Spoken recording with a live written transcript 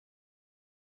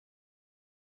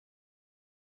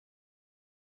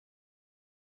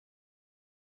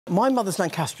my mother's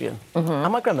Lancastrian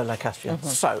and my grandmother's Lancastrian,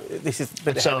 so this is a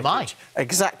bit of so am I.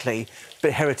 Exactly, bit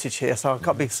of heritage here, so I've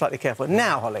got to be slightly careful.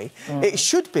 Now, Holly, it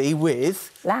should be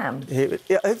with... Lamb.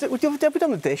 Have we done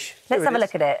the dish? Let's have a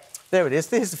look at it. There it is.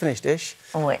 This is the finished dish.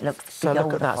 Oh, it looks So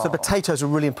look at that. So potatoes are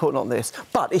really important on this,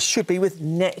 but it should be with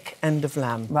neck end of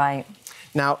lamb. Right.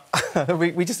 Now,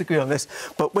 we disagree on this,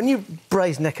 but when you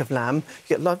braise neck of lamb, you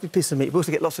get a lovely piece of meat. You also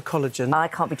get lots of collagen. I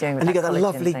can't be doing with and that you get that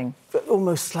lovely, thing.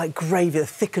 almost like gravy, a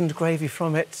thickened gravy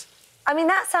from it. I mean,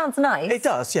 that sounds nice. It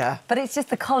does, yeah. But it's just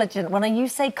the collagen. When you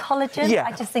say collagen, Yeah.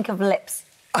 I just think of lips.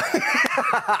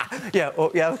 Yeah,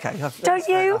 OK. Don't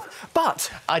you? But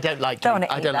I don't like Don't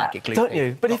I don't like it gloopy. don't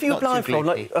you? But if you were blindfolded,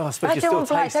 like, I suppose you're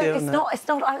still tasty.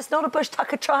 It's not a bush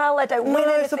tucker trial. I don't win No,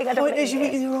 anything. the point is you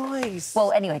eat with your eyes.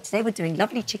 Well, anyway, today we're doing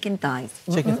lovely chicken thighs.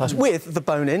 Chicken thighs with the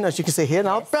bone in, as you can see here.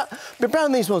 Now, we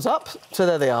brown these ones up, so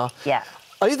there they are. Yeah.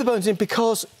 I leave the bones in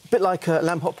because, a bit like a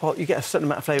lamb hot pot, you get a certain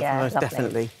amount of flavour from those, lovely.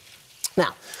 definitely.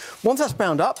 Now, once that's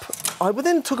browned up, I will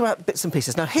then talk about bits and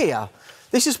pieces. Now, here,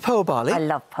 this is pearl barley. I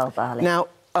love pearl barley. Now,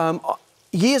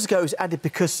 years ago, it was added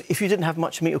because if you didn't have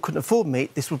much meat or couldn't afford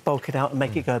meat, this would bulk it out and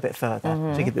make it go a bit further,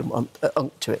 so you get a bit more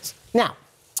unk to it. Now,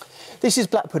 this is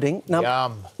black pudding. Now,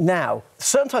 Yum. Now,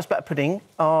 certain types of black pudding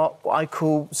are what I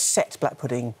call set black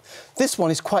pudding. This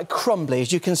one is quite crumbly,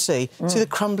 as you can see. See the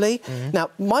crumbly? Now,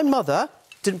 my mother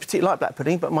didn't particularly like black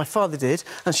pudding, but my father did,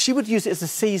 and she would use it as a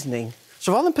seasoning.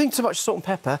 So rather than putting too much salt and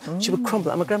pepper, she would crumble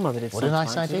it, and my grandmother did. What a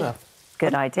nice idea. Well.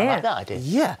 Good idea. I like that idea.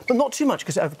 Yeah, but not too much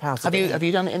because it overpowers it. Have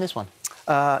you done it in this one?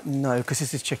 No, because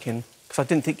this is chicken. Because I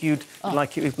didn't think you'd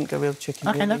like it. We wouldn't go with chicken.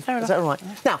 OK, no, fair enough. Is that all right?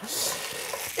 Yeah. Now,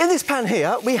 in this pan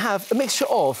here, we have a mixture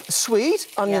of swede,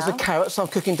 onions and carrots I'm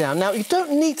cooking down. Now, you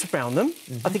don't need to brown them.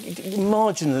 I think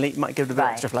marginally it might give it a bit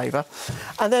extra flavour.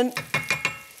 And then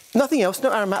nothing else,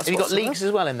 no aromatics. Have you got leeks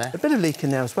as well in there? A bit of leek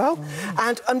in there as well.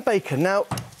 And bacon. Now,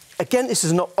 again, this is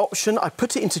an option. I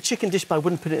put it into chicken dish, but I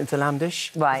wouldn't put it into lamb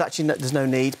dish. Right. Actually, there's no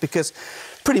need, because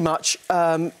pretty much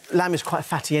lamb is quite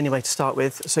fatty anyway to start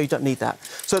with, so you don't need that.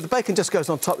 So the bacon just goes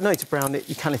on top. No need to brown it.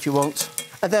 You can if you want.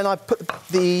 And then I put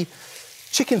the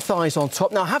chicken thighs on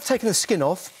top. Now, I have taken the skin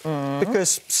off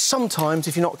because sometimes,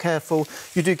 if you're not careful,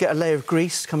 you do get a layer of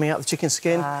grease coming out of the chicken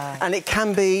skin, and it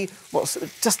can be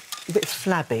just a bit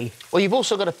flabby. Well, you've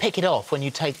also got to pick it off when you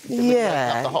take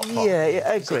the hot pot. Yeah,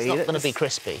 I agree. It's not going to be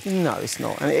crispy. No, it's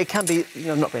not, and it can be,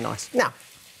 not very nice. Now,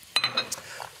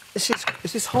 is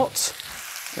this hot?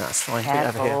 No, that's fine. Bring it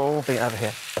over here. Bring it over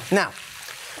here. Now,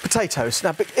 potatoes.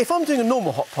 Now, if I'm doing a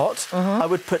normal hot pot, I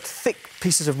would put thick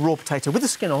pieces of raw potato with the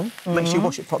skin on. Make sure you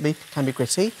wash it properly. Can be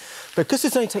gritty. But because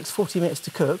this only takes 40 minutes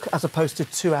to cook, as opposed to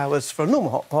 2 hours for a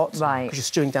normal hot pot, because you're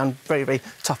stewing down a very, very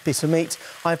tough piece of meat,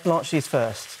 I blanch these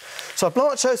first. So I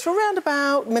blanch those for around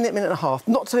about minute and a half,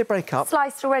 not till they break up.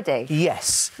 Sliced already?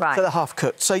 Yes. Right. So they're half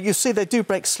cooked. So you see they do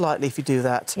break slightly if you do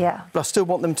that. Yeah. But I still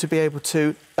want them to be able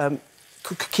to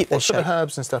keep their shape. What sort of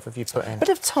herbs and stuff have you put in? A bit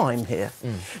of thyme here.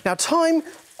 Now, thyme,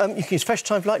 you can use fresh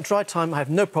thyme if you like. Dried thyme I have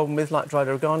no problem with, like dried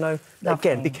oregano.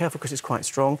 Again, be careful because it's quite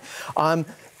strong.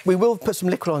 We will put some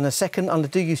liquid on in a second, and I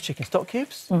do use chicken stock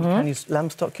cubes. You can use lamb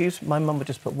stock cubes. My mum would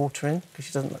just put water in because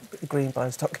she doesn't like green by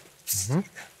the stock cubes.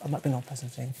 That might be an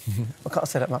unpleasant thing. I can't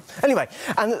say that much. Anyway,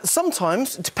 and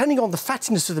sometimes, depending on the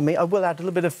fattiness of the meat, I will add a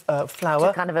little bit of flour.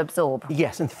 To kind of absorb.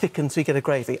 Yes, and thicken so you get a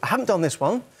gravy. I haven't done this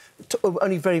one,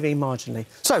 only very, very marginally.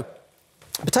 So,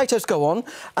 potatoes go on,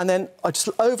 and then I just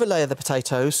overlay the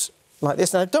potatoes like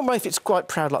this. Now, don't worry if it's quite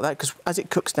proud like that, because as it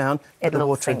cooks down, it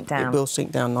will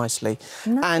sink down nicely.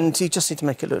 Nice. And you just need to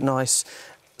make it look nice.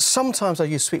 Sometimes I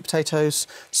use sweet potatoes.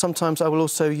 Sometimes I will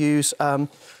also use, I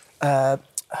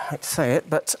hate to say it,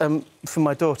 but for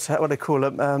my daughter, what do they call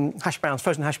them? Hash browns,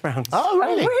 frozen hash browns. Oh,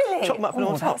 really? Oh, really? Chop them up and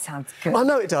on top. That sounds good. I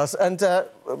know it does. And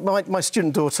my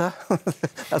student daughter,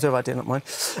 that's her idea, not mine.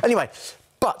 Anyway,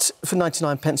 but for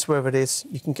 99 pence, wherever it is,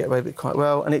 you can get away with it quite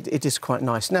well, and it is quite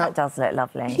nice. Now, that does look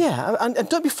lovely. Yeah, and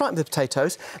don't be frightened of the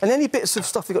potatoes. And any bits of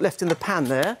stuff you've got left in the pan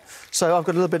there, so I've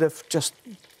got a little bit of just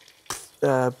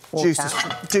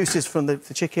juices from the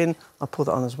chicken. I'll pour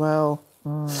that on as well.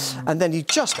 And then you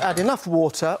just add enough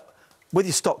water with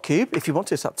your stock cube, if you want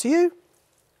to, it's up to you,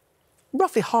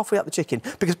 roughly halfway up the chicken.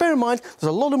 Because bear in mind, there's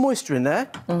a lot of moisture in there.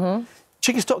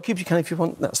 Chicken stock cubes you can if you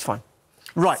want, that's fine.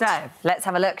 Right. So, let's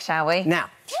have a look, shall we? Now,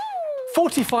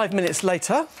 45 minutes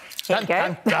later... Here you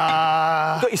go.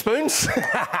 Got your spoons?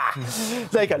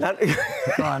 There you go. Now,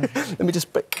 Go on. let me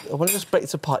just break... I want to just break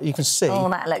this apart. You can see... Oh,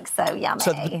 that looks so yummy.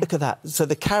 So, look at that. So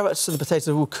the carrots and the potatoes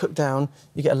are all cooked down.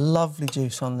 You get a lovely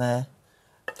juice on there.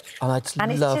 And I just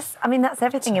and it's love just... I mean, that's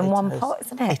everything in one potatoes. pot,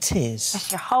 isn't it? It is.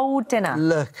 That's your whole dinner.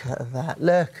 Look at that.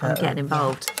 Look at that. I'm getting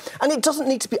involved. And it doesn't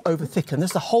need to be over-thickened.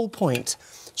 That's the whole point.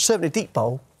 serve in a deep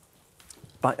bowl.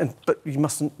 But you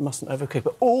mustn't overcook.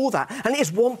 But all that, and it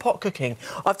is one pot cooking.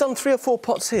 I've done 3 or 4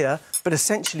 pots here, but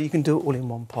essentially you can do it all in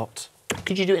one pot.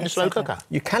 Could you do it in a slow cooker?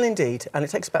 You can indeed, and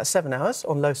it takes about 7 hours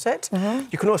on low set.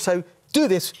 You can also do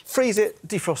this, freeze it,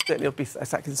 defrost it, and it'll be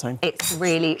exactly the same. It's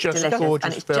really delicious,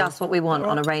 and it's just what we want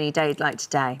on a rainy day like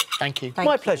today. Thank you.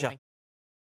 My pleasure.